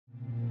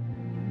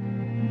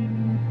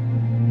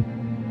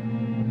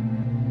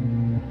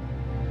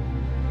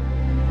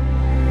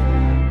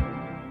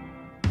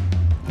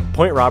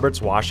Point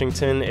Roberts,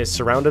 Washington is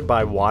surrounded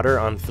by water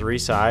on 3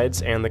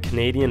 sides and the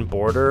Canadian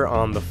border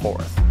on the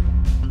 4th.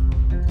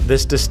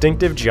 This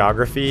distinctive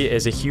geography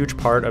is a huge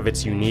part of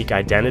its unique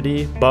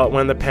identity, but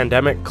when the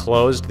pandemic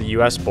closed the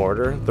US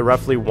border, the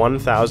roughly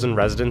 1,000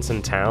 residents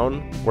in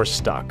town were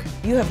stuck.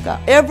 You have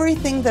got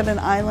everything that an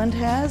island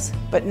has,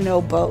 but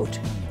no boat.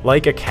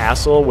 Like a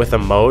castle with a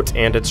moat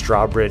and its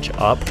drawbridge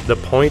up, the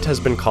Point has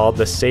been called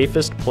the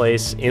safest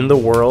place in the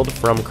world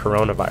from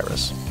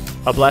coronavirus.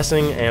 A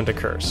blessing and a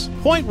curse.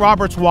 Point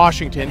Roberts,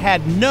 Washington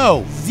had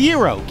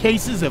zero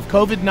cases of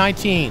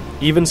COVID-19.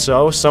 Even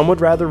so, some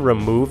would rather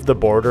remove the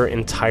border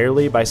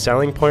entirely by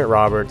selling Point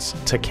Roberts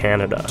to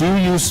Canada. Do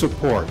you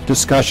support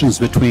discussions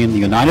between the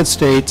United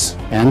States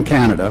and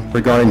Canada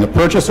regarding the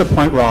purchase of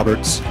Point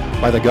Roberts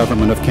by the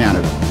Government of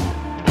Canada?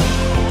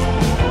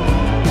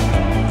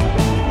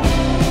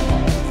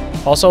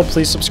 Also,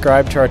 please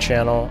subscribe to our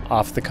channel,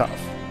 Off the Cuff.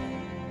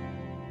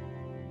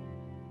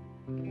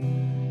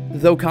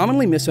 Though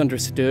commonly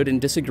misunderstood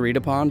and disagreed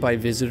upon by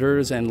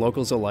visitors and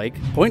locals alike,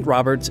 Point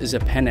Roberts is a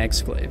pen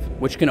exclave,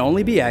 which can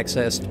only be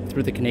accessed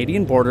through the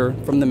Canadian border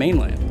from the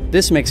mainland.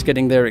 This makes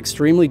getting there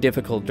extremely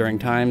difficult during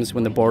times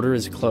when the border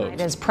is closed.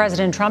 As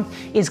President Trump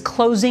is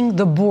closing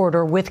the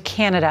border with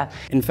Canada.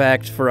 In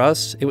fact, for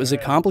us, it was a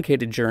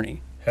complicated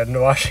journey. Heading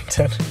to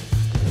Washington.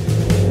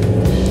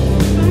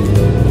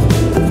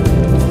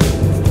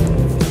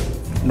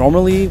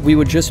 Normally, we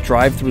would just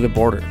drive through the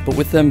border, but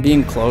with them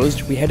being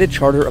closed, we had to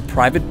charter a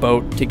private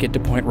boat to get to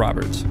Point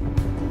Roberts.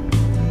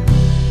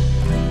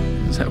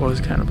 That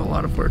was kind of a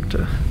lot of work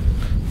to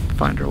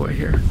find our way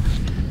here.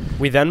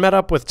 We then met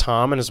up with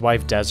Tom and his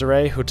wife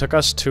Desiree, who took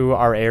us to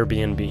our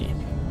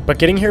Airbnb. But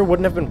getting here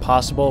wouldn't have been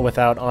possible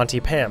without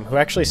Auntie Pam, who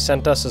actually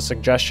sent us a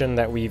suggestion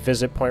that we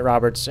visit Point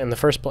Roberts in the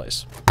first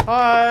place.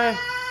 Hi,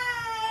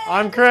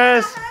 I'm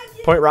Chris.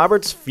 Point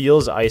Roberts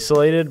feels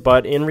isolated,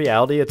 but in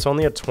reality, it's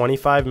only a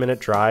 25-minute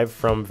drive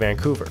from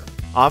Vancouver.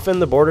 Often,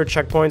 the border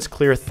checkpoints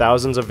clear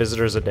thousands of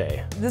visitors a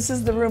day. This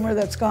is the rumor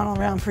that's gone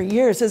around for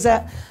years, is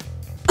that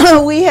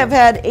we have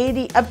had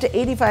up to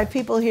 85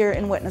 people here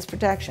in witness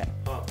protection.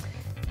 Oh.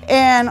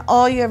 And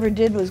all you ever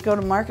did was go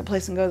to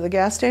Marketplace and go to the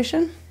gas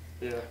station.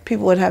 Yeah.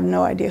 People would have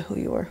no idea who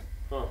you were.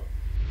 Huh.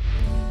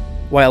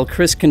 While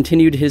Chris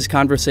continued his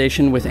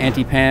conversation with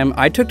Auntie Pam,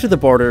 I took to the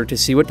border to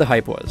see what the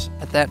hype was.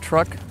 At that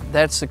truck,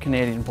 that's the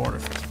Canadian border.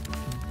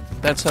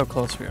 That's how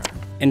close we are.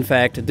 In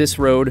fact, this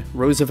road,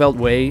 Roosevelt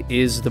Way,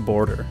 is the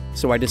border,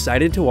 so I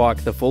decided to walk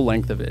the full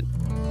length of it.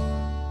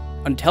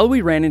 Until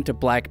we ran into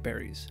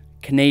blackberries,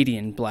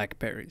 Canadian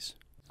blackberries.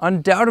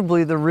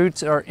 Undoubtedly, the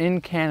roots are in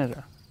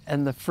Canada,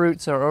 and the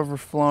fruits are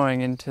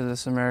overflowing into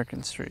this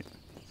American street,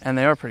 and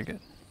they are pretty good.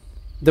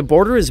 The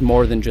border is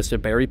more than just a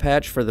berry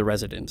patch for the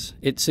residents.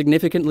 It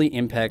significantly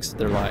impacts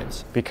their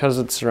lives. Because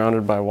it's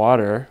surrounded by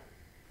water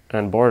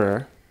and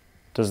border,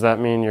 does that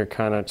mean you're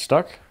kind of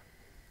stuck?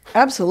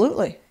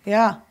 Absolutely,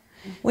 yeah.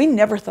 We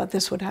never thought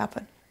this would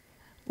happen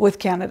with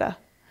Canada.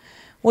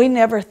 We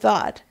never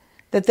thought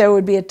that there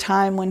would be a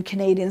time when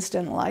Canadians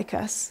didn't like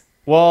us.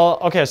 Well,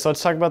 okay, so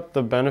let's talk about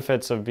the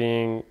benefits of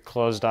being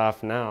closed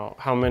off now.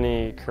 How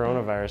many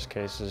coronavirus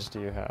cases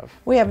do you have?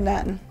 We have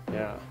none.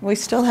 Yeah. We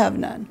still have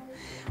none.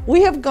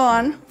 We have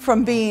gone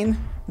from being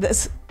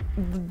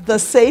the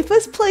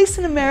safest place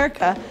in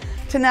America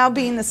to now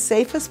being the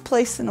safest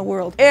place in the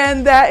world.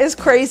 And that is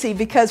crazy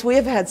because we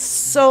have had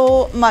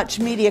so much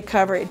media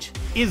coverage.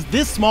 Is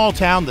this small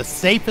town the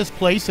safest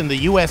place in the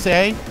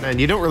USA?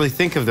 And you don't really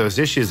think of those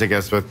issues, I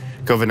guess, with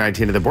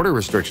COVID-19 and the border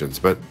restrictions,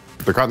 but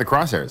they're caught in the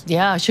crosshairs.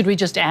 Yeah, should we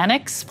just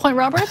annex Point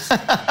Roberts?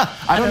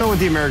 I don't know what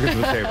the Americans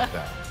would say about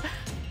that.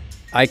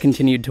 I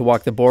continued to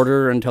walk the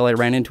border until I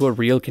ran into a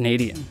real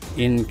Canadian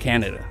in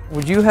Canada.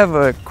 Would you have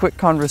a quick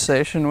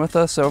conversation with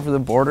us over the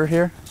border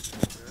here?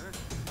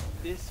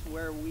 This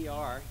where we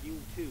are, you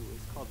too,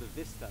 is called the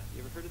Vista.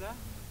 You ever heard of that?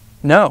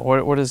 No,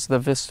 what is the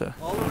Vista?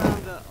 All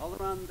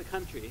around the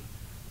country,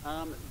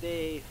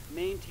 they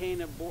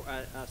maintain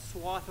a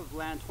swath of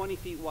land 20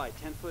 feet wide,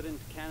 10 foot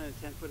into Canada,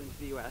 10 foot into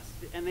the US.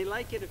 And they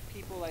like it if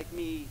people like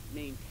me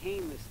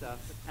maintain this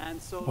stuff,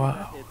 and so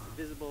that it's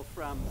visible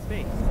from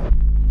space.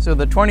 So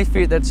the 20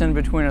 feet that's in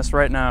between us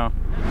right now,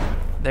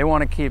 they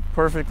want to keep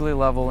perfectly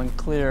level and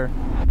clear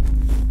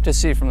to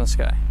see from the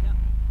sky.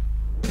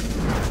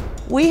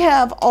 We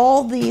have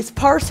all these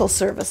parcel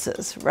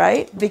services,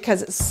 right?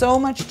 Because it's so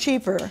much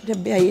cheaper to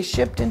be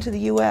shipped into the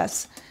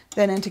US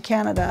than into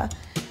Canada.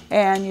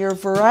 And your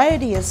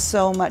variety is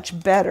so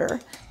much better.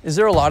 Is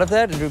there a lot of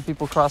that? Do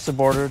people cross the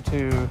border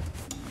to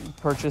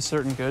purchase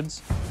certain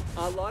goods?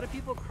 A lot of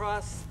people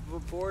cross the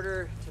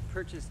border to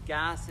purchase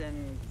gas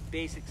and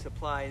basic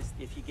supplies.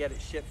 If you get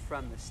it shipped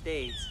from the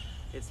States,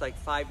 it's like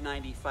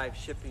 $5.95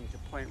 shipping to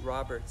Point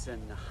Roberts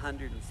and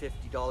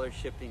 $150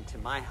 shipping to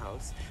my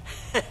house.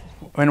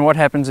 And what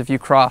happens if you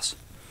cross?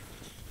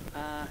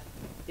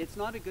 It's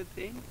not a good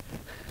thing.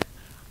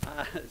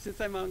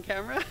 Since I'm on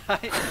camera, I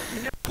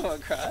never go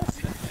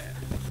across.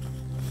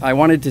 I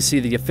wanted to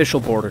see the official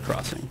border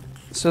crossing.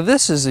 So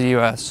this is the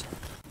US,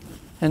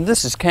 and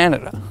this is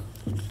Canada.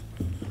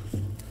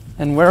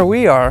 And where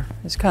we are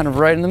is kind of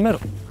right in the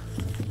middle.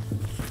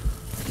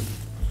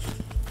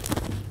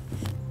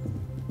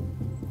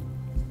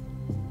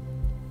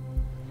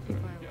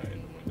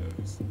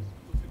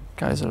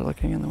 Guys are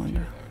looking in the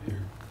window.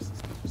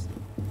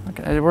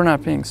 Okay, we're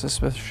not being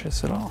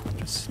suspicious at all,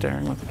 just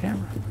staring with the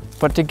camera.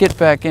 But to get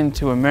back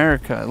into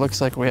America, it looks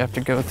like we have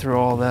to go through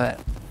all that.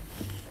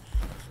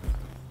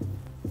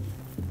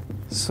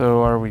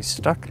 So are we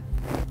stuck?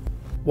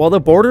 While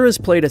the border has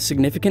played a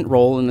significant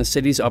role in the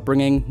city's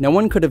upbringing, no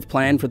one could have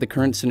planned for the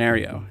current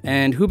scenario.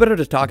 And who better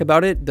to talk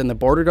about it than the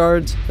border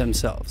guards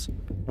themselves?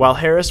 While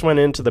Harris went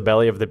into the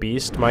belly of the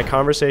beast, my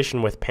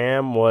conversation with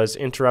Pam was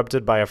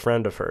interrupted by a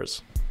friend of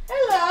hers.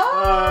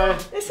 Hello.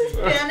 This is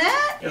Bennett.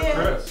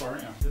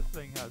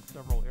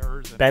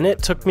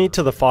 Bennett took me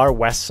to the far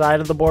west side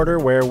of the border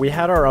where we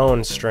had our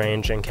own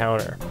strange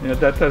encounter. Yeah,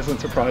 that doesn't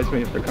surprise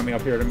me if they're coming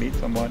up here to meet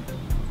someone.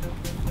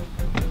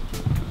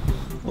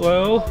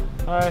 Hello.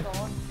 Hi.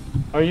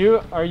 Are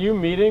you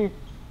meeting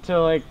to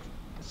like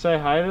say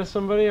hi to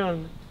somebody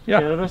on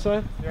Canada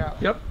side? Yeah.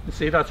 Yep.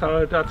 See, that's how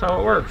it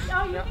works.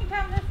 No, you can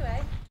come this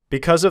way.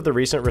 Because of the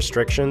recent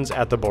restrictions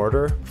at the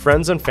border,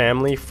 friends and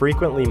family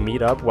frequently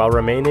meet up while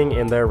remaining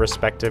in their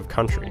respective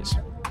countries.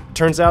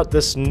 Turns out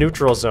this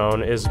neutral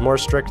zone is more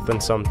strict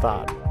than some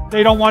thought.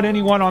 They don't want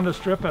anyone on the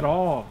strip at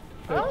all.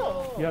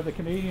 Oh. Yeah, the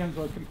Canadians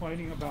are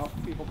complaining about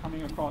people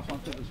coming across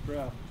onto the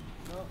strip.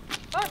 Oh,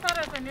 I thought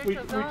it was a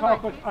neutral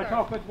zone. I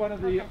talked with one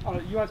of the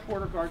U.S.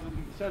 border guards, and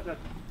he said that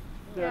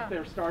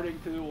they're starting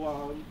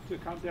to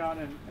come down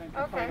and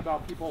complain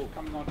about people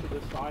coming onto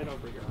this side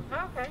over here.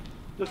 Okay.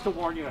 Just to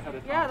warn you ahead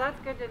of time. Yeah, that's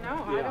good to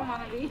know. Yeah. I don't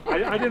want to be.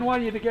 I didn't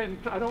want you to get in.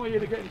 I don't want you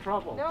to get in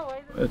trouble. No.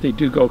 If they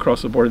do go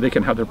across the border, they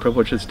can have their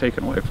privileges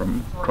taken away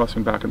from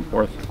crossing back and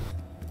forth.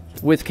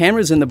 With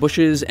cameras in the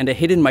bushes and a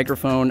hidden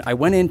microphone, I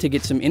went in to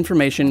get some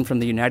information from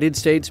the United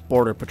States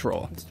Border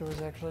Patrol. This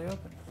door's actually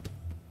open.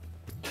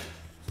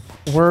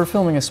 We're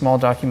filming a small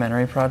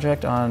documentary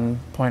project on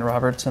Point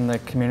Roberts and the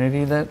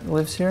community that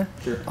lives here.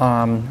 Sure.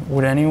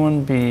 Would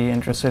anyone be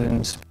interested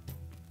in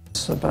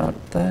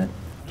about that?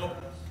 Nope.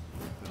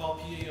 Call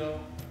PAO.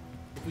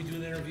 If we do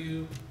an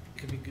interview, it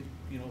can be,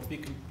 be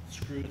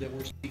construed that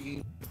we're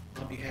speaking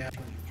on behalf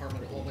of the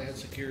Department of Homeland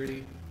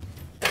Security.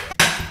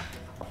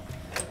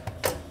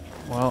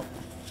 Well,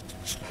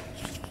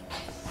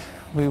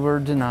 we were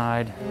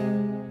denied.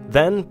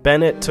 Then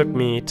Bennett took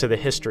me to the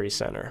History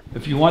Center.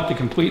 If you want the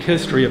complete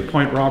history of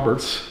Point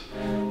Roberts,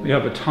 we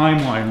have a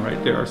timeline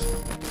right there.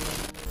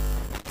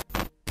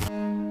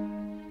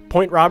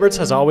 Point Roberts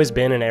has always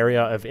been an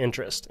area of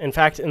interest. In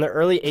fact, in the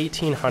early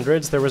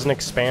 1800s, there was an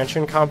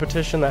expansion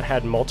competition that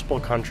had multiple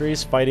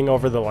countries fighting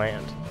over the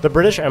land. The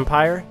British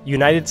Empire,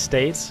 United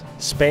States,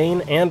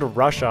 Spain, and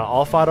Russia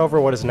all fought over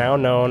what is now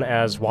known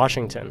as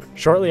Washington.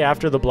 Shortly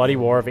after the Bloody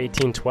War of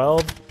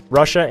 1812,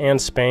 Russia and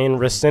Spain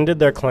rescinded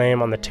their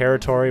claim on the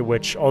territory,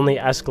 which only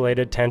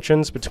escalated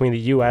tensions between the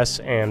US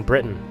and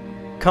Britain.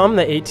 Come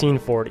the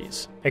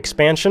 1840s,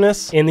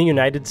 expansionists in the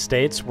United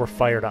States were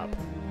fired up.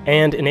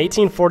 And in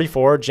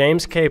 1844,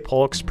 James K.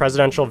 Polk's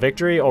presidential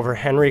victory over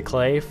Henry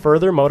Clay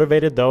further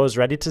motivated those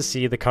ready to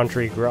see the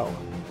country grow.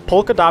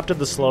 Polk adopted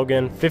the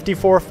slogan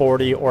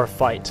 5440 or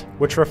fight,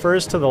 which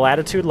refers to the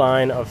latitude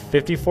line of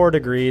 54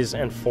 degrees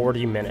and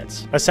 40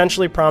 minutes,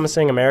 essentially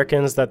promising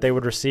Americans that they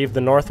would receive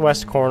the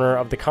northwest corner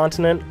of the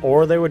continent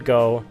or they would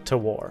go to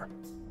war.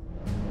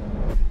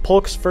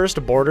 Polk's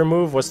first border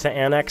move was to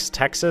annex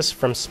Texas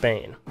from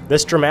Spain.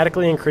 This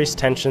dramatically increased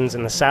tensions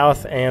in the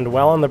south, and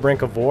while on the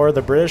brink of war,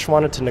 the British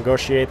wanted to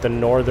negotiate the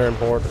northern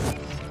border.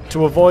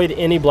 To avoid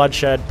any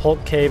bloodshed,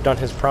 Polk caved on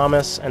his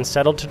promise and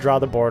settled to draw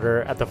the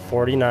border at the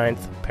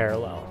 49th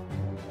parallel.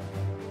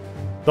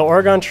 The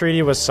Oregon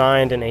Treaty was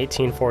signed in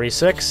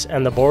 1846,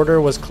 and the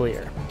border was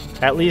clear,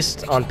 at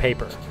least on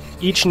paper.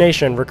 Each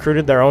nation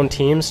recruited their own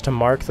teams to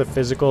mark the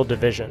physical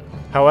division.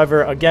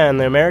 However, again,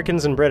 the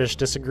Americans and British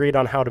disagreed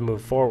on how to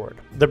move forward.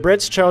 The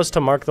Brits chose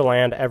to mark the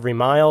land every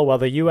mile, while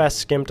the US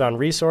skimped on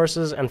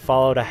resources and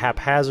followed a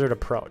haphazard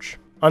approach.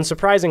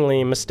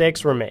 Unsurprisingly,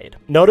 mistakes were made,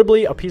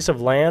 notably a piece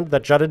of land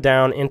that jutted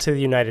down into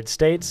the United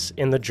States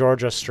in the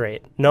Georgia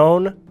Strait,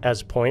 known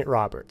as Point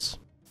Roberts.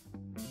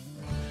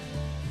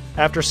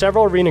 After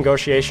several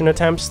renegotiation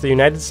attempts, the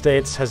United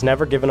States has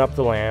never given up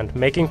the land,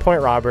 making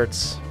Point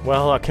Roberts,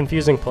 well, a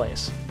confusing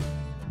place.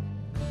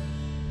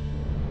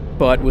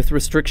 But with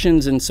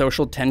restrictions and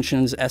social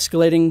tensions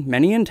escalating,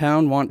 many in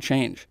town want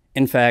change.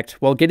 In fact,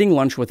 while getting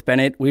lunch with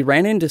Bennett, we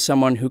ran into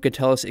someone who could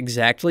tell us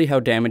exactly how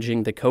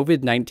damaging the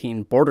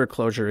COVID-19 border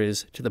closure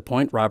is to the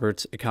Point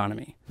Roberts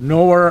economy.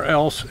 Nowhere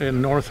else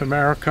in North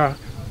America,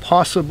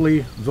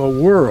 possibly the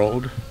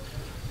world,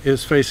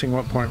 is facing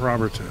what Point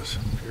Roberts is.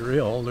 If you're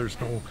ill, there's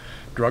no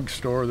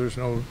drugstore, there's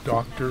no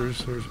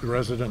doctors, there's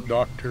resident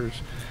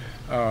doctors,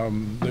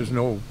 there's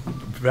no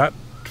vet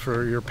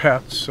for your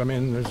pets. I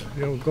mean,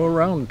 go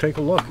around and take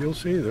a look, you'll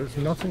see there's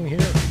nothing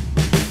here.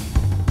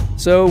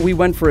 So we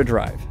went for a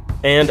drive.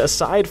 And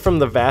aside from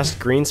the vast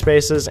green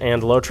spaces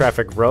and low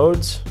traffic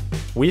roads,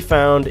 we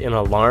found an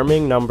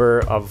alarming number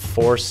of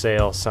for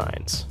sale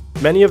signs.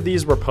 Many of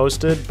these were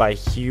posted by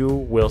Hugh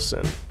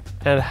Wilson.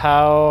 And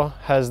how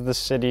has the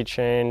city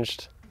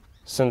changed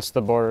since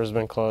the border has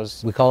been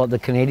closed? We call it the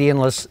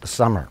Canadian-less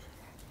summer.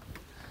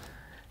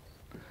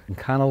 And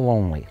kind of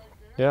lonely.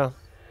 Yeah.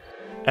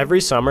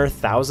 Every summer,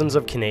 thousands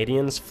of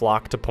Canadians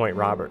flock to Point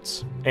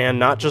Roberts. And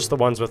not just the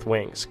ones with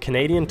wings.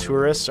 Canadian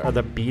tourists are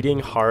the beating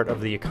heart of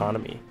the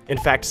economy. In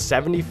fact,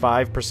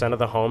 75% of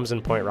the homes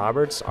in Point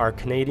Roberts are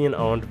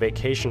Canadian-owned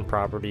vacation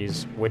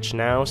properties, which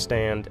now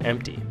stand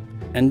empty.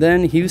 And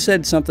then Hugh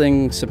said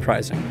something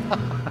surprising.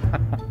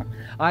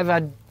 I've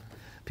had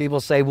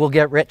people say, we'll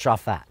get rich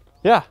off that.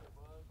 Yeah.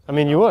 I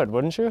mean, you would,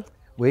 wouldn't you?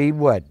 We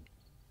would.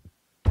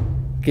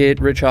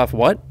 Get rich off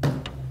what?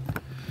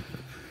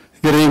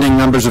 Good evening,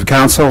 members of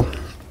council.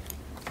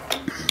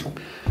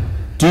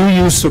 Do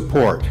you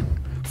support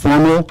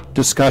formal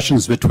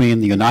discussions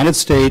between the United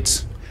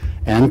States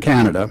and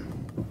Canada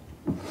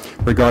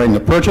regarding the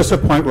purchase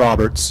of Point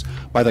Roberts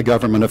by the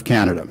Government of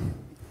Canada?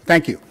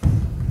 Thank you.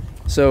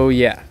 So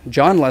yeah,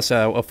 John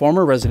Lesau, a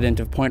former resident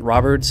of Point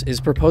Roberts, is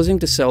proposing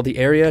to sell the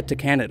area to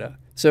Canada.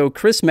 So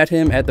Chris met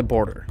him at the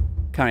border,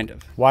 kind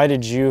of. Why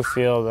did you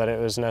feel that it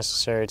was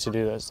necessary to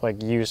do this,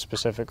 like you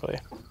specifically?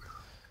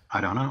 I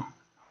don't know.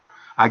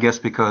 I guess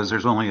because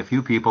there's only a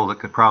few people that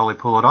could probably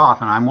pull it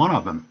off, and I'm one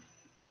of them.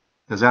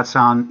 Does that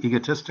sound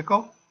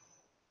egotistical?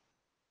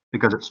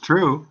 Because it's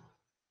true.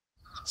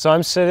 So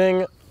I'm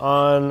sitting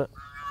on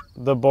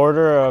the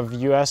border of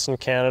US and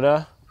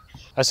Canada.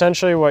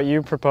 Essentially what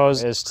you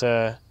propose is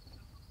to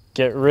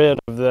get rid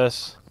of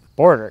this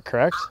border,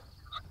 correct?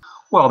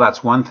 Well,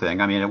 that's one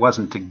thing. I mean, it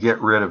wasn't to get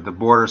rid of the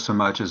border so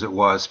much as it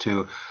was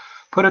to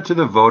put it to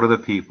the vote of the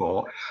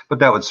people. But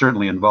that would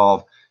certainly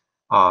involve,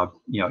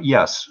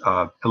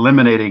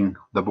 eliminating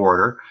the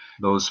border.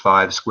 Those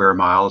 5 square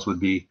miles would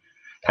be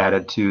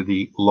added to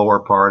the lower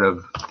part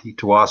of the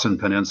Tsawwassen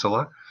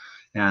Peninsula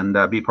and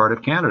be part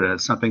of Canada.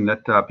 It's something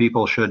that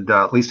people should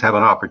at least have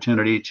an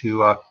opportunity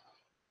to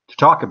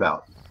talk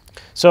about.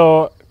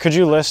 So could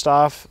you list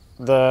off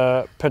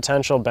the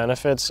potential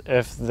benefits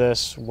if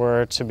this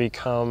were to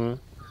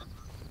become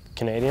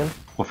Canadian?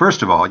 Well,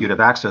 first of all, you'd have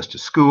access to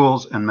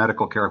schools and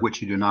medical care,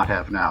 which you do not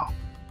have now.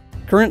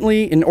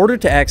 Currently, in order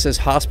to access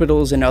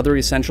hospitals and other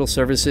essential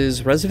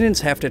services,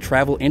 residents have to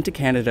travel into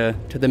Canada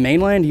to the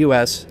mainland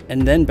US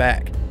and then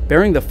back.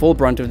 Bearing the full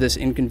brunt of this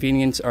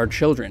inconvenience are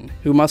children,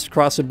 who must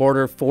cross the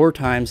border 4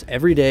 times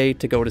every day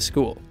to go to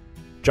school.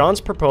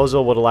 John's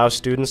proposal would allow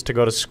students to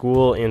go to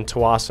school in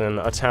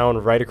Tsawwassen, a town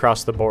right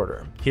across the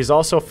border. He's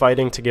also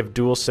fighting to give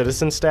dual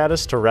citizen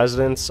status to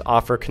residents,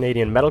 offer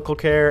Canadian medical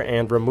care,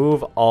 and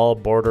remove all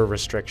border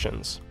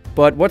restrictions.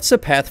 But what's the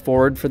path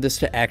forward for this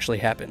to actually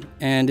happen?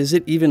 And is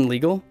it even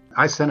legal?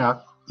 I sent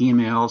out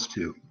emails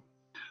to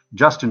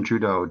Justin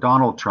Trudeau,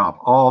 Donald Trump,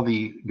 all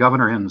the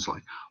Governor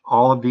Inslee,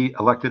 all of the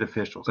elected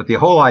officials. But the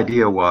whole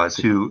idea was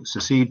to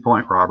secede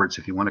Point Roberts,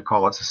 if you want to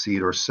call it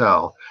secede or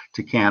sell,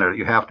 to Canada.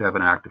 You have to have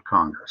an act of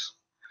Congress.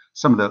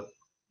 Some of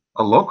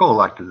the local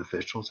elected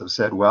officials have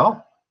said,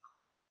 well,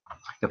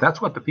 if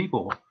that's what the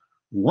people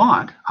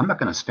want, I'm not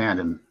going to stand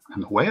in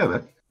the way of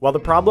it. While the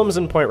problems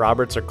in Point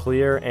Roberts are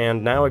clear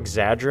and now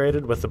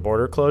exaggerated with the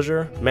border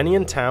closure, many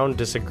in town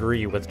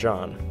disagree with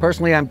John.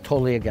 Personally, I'm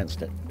totally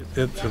against it.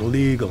 It's a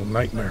legal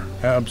nightmare,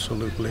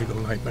 absolute legal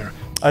nightmare.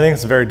 I think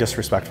it's very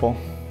disrespectful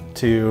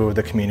to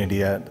the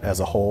community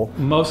as a whole.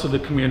 Most of the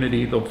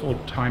community, the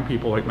full-time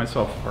people like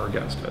myself, are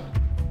against it.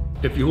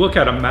 If you look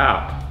at a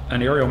map,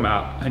 an aerial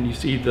map, and you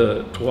see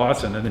the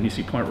Tsawwassen and then you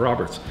see Point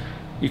Roberts,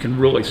 you can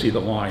really see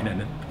the line,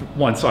 and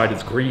one side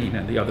is green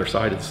and the other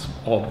side is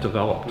all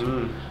developed.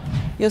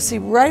 You'll see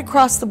right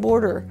across the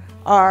border,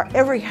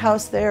 every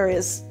house there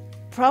is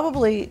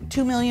probably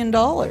 $2 million,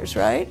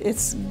 right?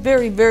 It's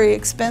very, very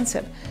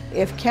expensive.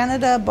 If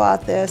Canada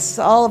bought this,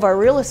 all of our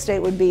real estate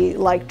would be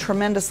like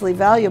tremendously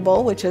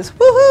valuable, which is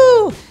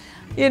woohoo!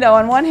 You know,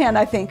 on one hand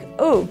I think,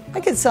 oh, I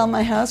could sell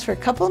my house for a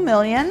couple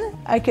million.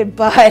 I could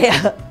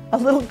buy a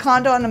little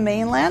condo on the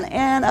mainland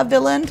and a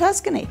villa in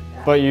Tuscany.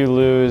 But you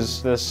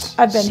lose this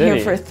I've been city.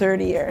 here for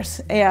 30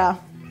 years. Yeah,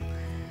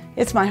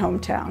 it's my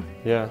hometown.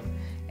 Yeah.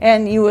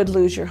 And you would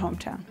lose your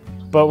hometown.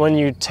 But when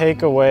you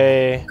take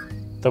away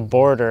the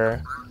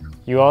border,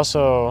 you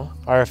also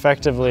are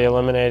effectively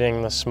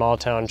eliminating the small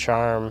town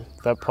charm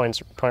that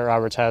Point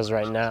Roberts has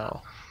right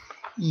now.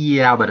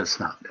 Yeah, but it's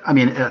not. I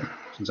mean,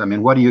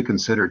 what do you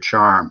consider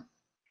charm?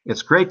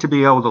 It's great to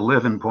be able to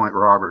live in Point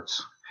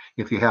Roberts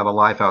if you have a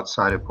life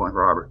outside of Point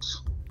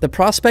Roberts. The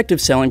prospect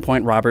of selling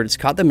Point Roberts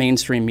caught the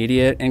mainstream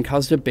media and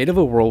caused a bit of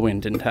a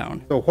whirlwind in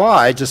town. So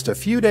why, just a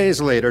few days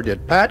later,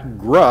 did Pat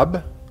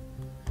Grubb,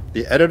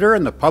 the editor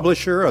and the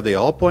publisher of the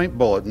All Point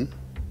Bulletin,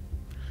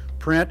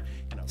 print...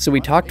 So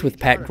we talked with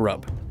Pat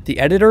Grubb, the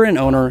editor and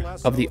owner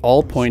of the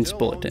All Points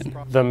Bulletin.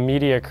 The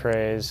media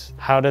craze,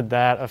 how did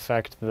that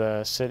affect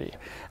the city?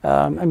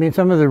 I mean,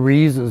 some of the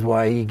reasons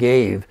why he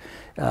gave,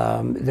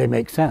 they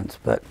make sense,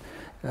 but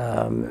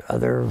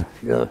there's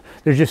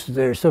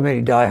so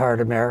many diehard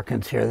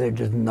Americans here, they're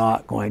just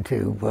not going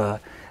to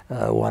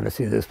want to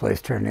see this place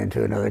turn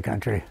into another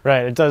country.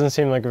 Right, it doesn't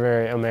seem like a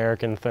very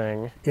American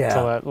thing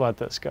to let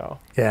this go.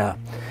 Yeah.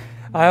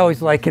 I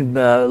always liken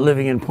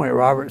living in Point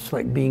Roberts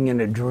like being in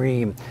a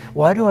dream.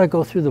 Why do I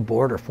go through the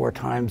border 4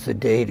 times a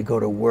day to go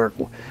to work?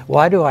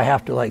 Why do I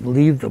have to like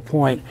leave the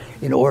point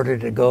in order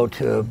to go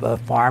to a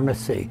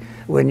pharmacy?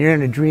 When you're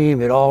in a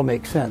dream, it all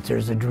makes sense.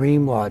 There's a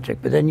dream logic,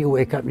 but then you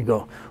wake up and you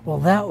go, well,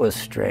 that was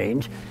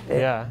strange.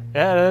 Yeah,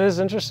 that is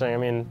interesting. I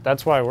mean,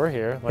 that's why we're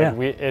here. Like,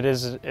 Yeah. it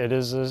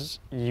is a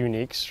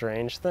unique,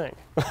 strange thing.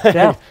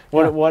 Yeah.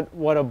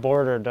 What a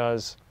border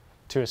does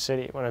to a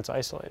city when it's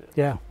isolated.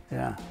 Yeah,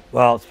 yeah.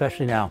 Well,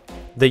 especially now.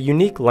 The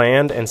unique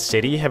land and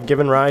city have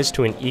given rise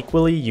to an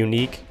equally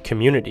unique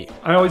community.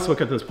 I always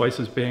look at this place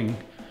as being,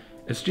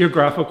 it's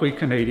geographically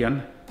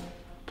Canadian,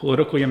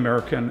 politically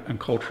American, and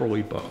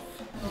culturally both.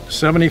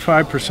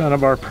 75%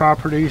 of our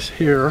properties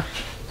here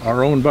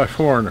are owned by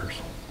foreigners.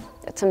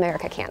 It's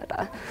America,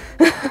 Canada.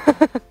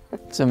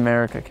 It's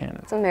America, Canada.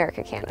 It's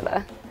America,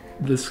 Canada.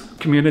 This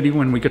community,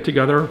 when we get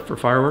together for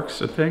fireworks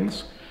and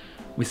things,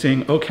 we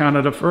sing "Oh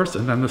Canada" first,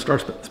 and then the Star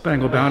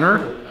Spangled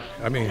Banner.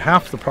 I mean,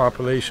 half the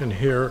population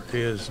here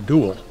is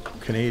dual,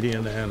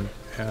 Canadian and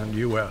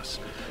U.S.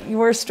 You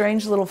were a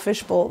strange little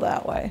fishbowl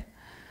that way.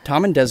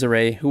 Tom and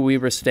Desiree, who we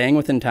were staying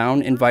with in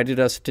town,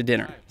 invited us to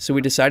dinner, so we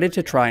decided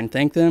to try and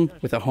thank them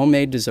with a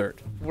homemade dessert.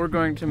 We're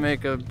going to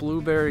make a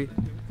blackberry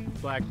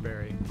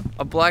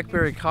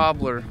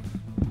cobbler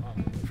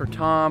for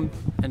Tom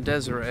and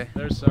Desiree.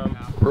 There's some.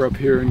 We're up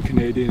here in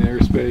Canadian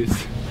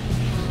airspace.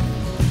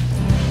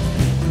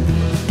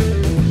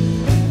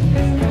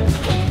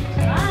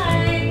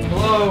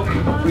 Hello,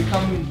 we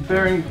come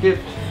bearing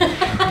gifts.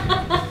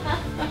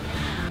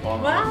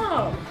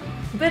 Wow,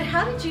 but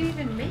how did you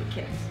even make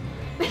it?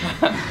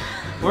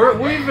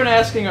 We've been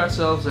asking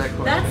ourselves that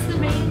question. That's the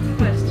main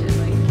question.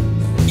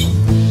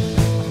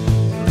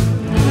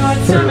 No,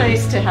 it's so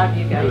nice to have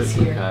you guys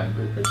here.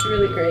 It's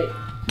really great.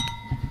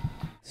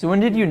 So when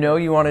did you know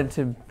you wanted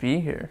to be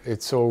here?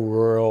 It's so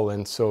rural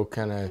and so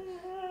kind of,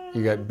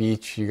 you got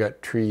beach, you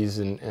got trees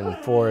and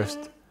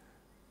forest,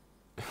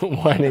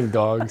 whining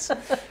dogs.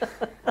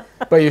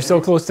 But you're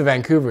so close to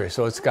Vancouver,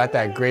 so it's got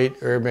that great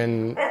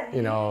urban,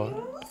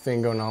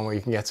 thing going on where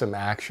you can get some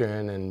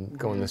action and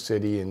go in the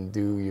city and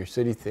do your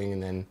city thing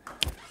and then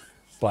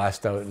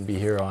blast out and be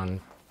here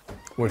on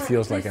what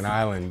feels like an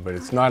island, but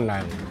it's not an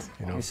island,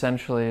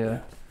 Essentially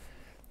a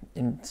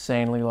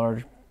insanely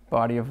large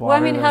body of water. Well, I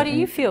mean, how do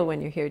you feel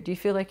when you're here? Do you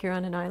feel like you're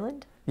on an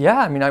island? Yeah,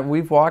 I mean,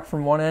 we've walked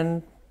from one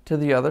end to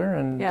the other,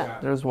 and Yeah.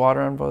 there's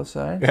water on both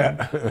sides.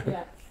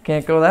 Yeah.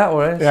 Can't go that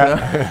way.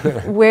 Yeah. So.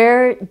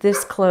 Where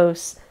this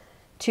close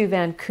to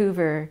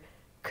Vancouver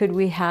could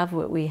we have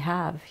what we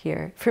have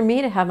here? For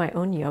me to have my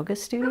own yoga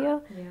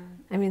studio,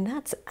 I mean,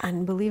 that's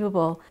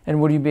unbelievable.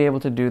 And would you be able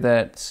to do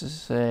that,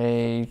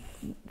 say,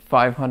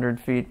 500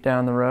 feet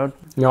down the road?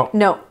 No.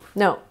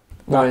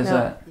 Why is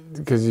that?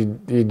 Because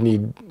you'd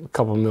need a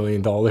couple $1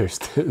 million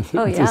to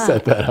yeah.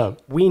 set that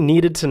up. We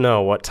needed to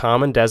know what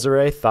Tom and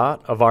Desiree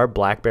thought of our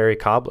blackberry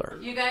cobbler.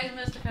 You guys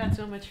must have had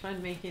so much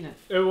fun making it.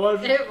 It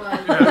was. It was.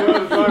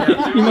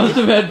 You must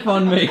have had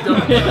fun making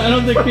it. I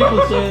don't think people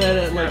say that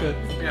at like a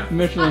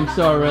Michelin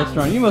star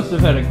restaurant. You must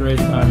have had a great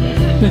time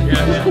making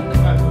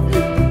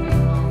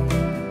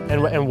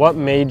it. And what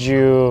made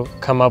you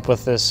come up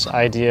with this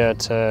idea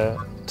to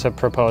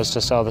propose to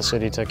sell the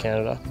city to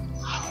Canada?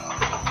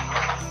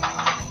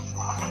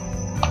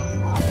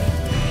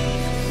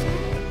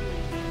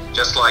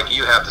 Just like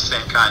you have the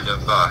same kind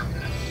of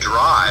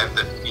drive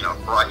that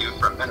brought you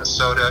from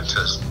Minnesota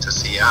to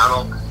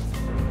Seattle,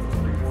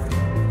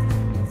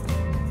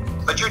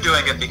 but you're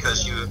doing it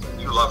because you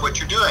love what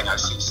you're doing. I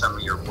see some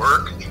of your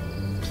work;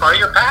 it's part of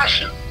your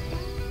passion,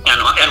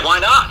 and why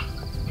not?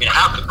 I mean,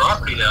 half the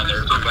property down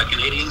there is owned by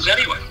Canadians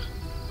anyway.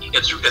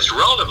 It's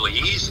relatively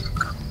easy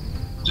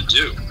to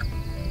do.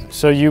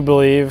 So you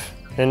believe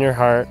in your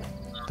heart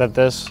that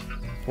this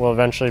will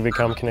eventually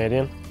become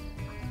Canadian?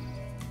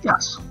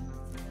 Yes.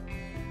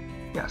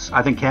 Yes,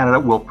 I think Canada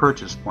will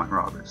purchase Point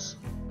Roberts,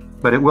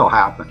 but it will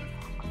happen,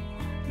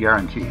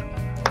 guaranteed.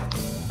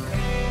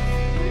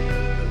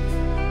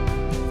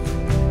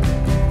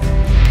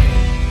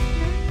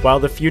 While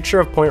the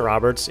future of Point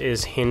Roberts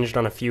is hinged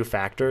on a few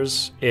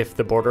factors, if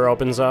the border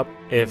opens up,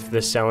 if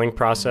the selling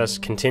process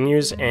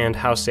continues, and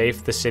how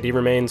safe the city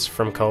remains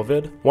from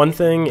COVID, one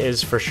thing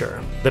is for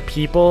sure: the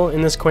people in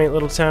this quaint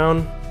little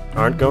town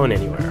aren't going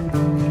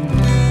anywhere.